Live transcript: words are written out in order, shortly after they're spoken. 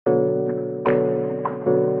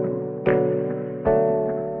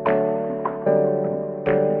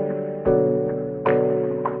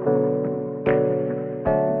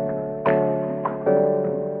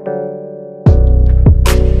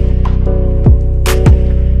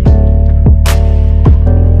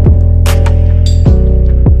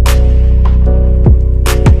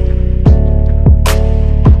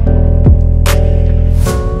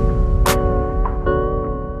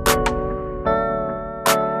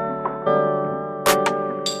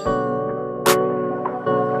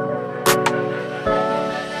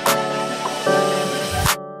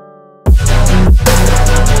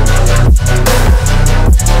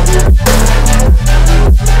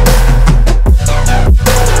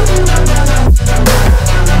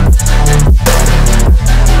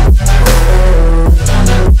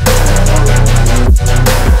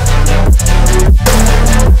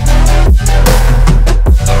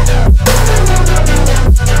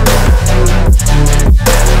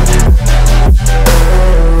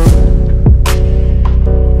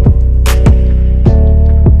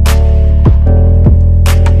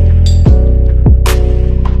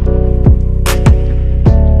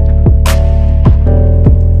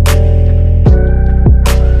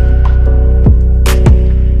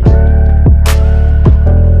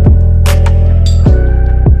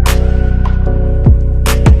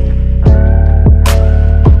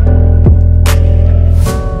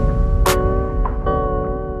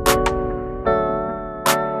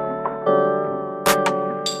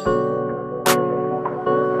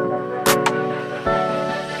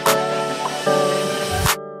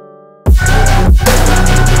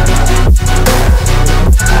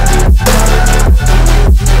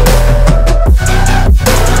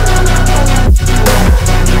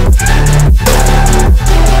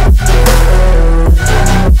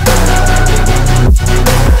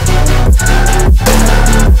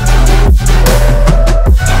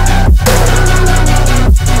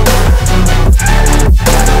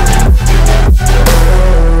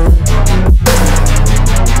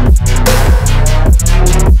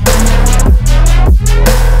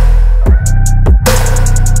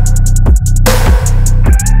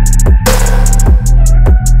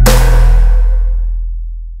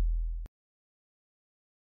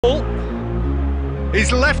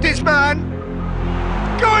He's left his man.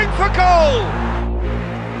 Going for goal.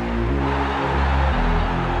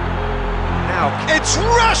 Now it's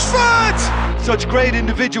Rashford. Such great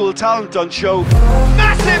individual talent on show.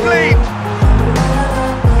 Massive leap.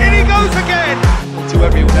 In he goes again. To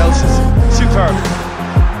everyone else's. Superb.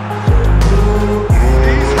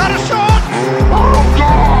 He's had a shot. Oh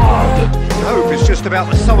God! Hope is just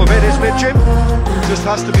about the sum of it, isn't it, Jim? Just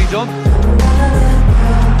has to be done.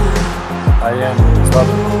 Stop.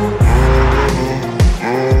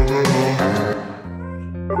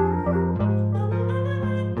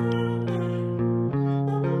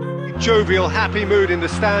 Jovial, happy mood in the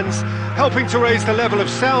stands, helping to raise the level of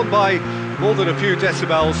sound by more than a few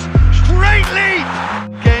decibels. Great leap!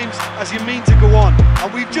 Games as you mean to go on,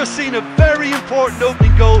 and we've just seen a very important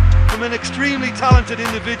opening goal from an extremely talented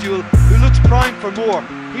individual who looks primed for more.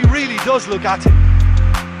 He really does look at it.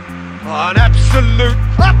 Oh, an absolute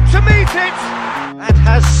up to meet it! That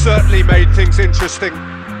has certainly made things interesting.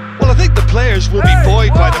 Well, I think the players will be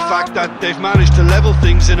buoyed by the fact that they've managed to level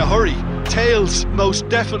things in a hurry. Tails most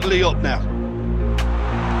definitely up now.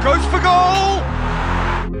 Goes for goal!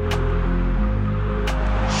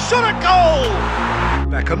 Shot at goal!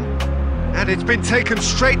 Beckham, and it's been taken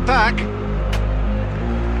straight back.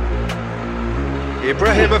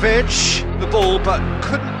 Ibrahimovic, the ball, but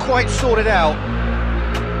couldn't quite sort it out.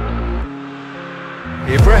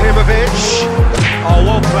 Ibrahimovic, oh,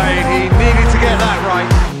 well played, he needed to get that right.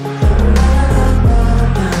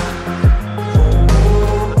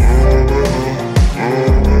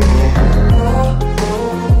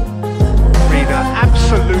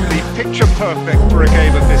 Absolutely picture perfect for a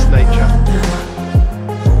game of this nature.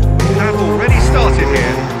 We have already started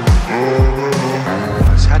here.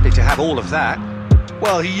 It's handy to have all of that.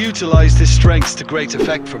 Well, he utilised his strengths to great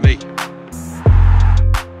effect for me.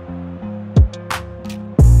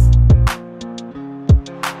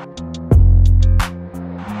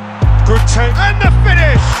 Good take. And the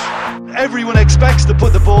finish! Everyone expects to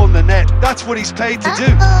put the ball in the net. That's what he's paid to do.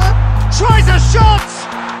 Tries a shot!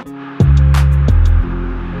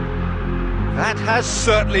 That has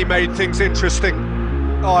certainly made things interesting.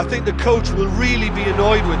 Oh, I think the coach will really be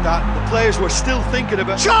annoyed with that. The players were still thinking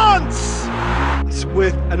about... Chance! It's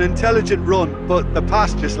with an intelligent run, but the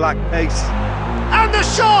pass just lacked pace. And the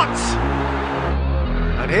shot!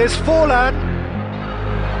 And here's Forlan.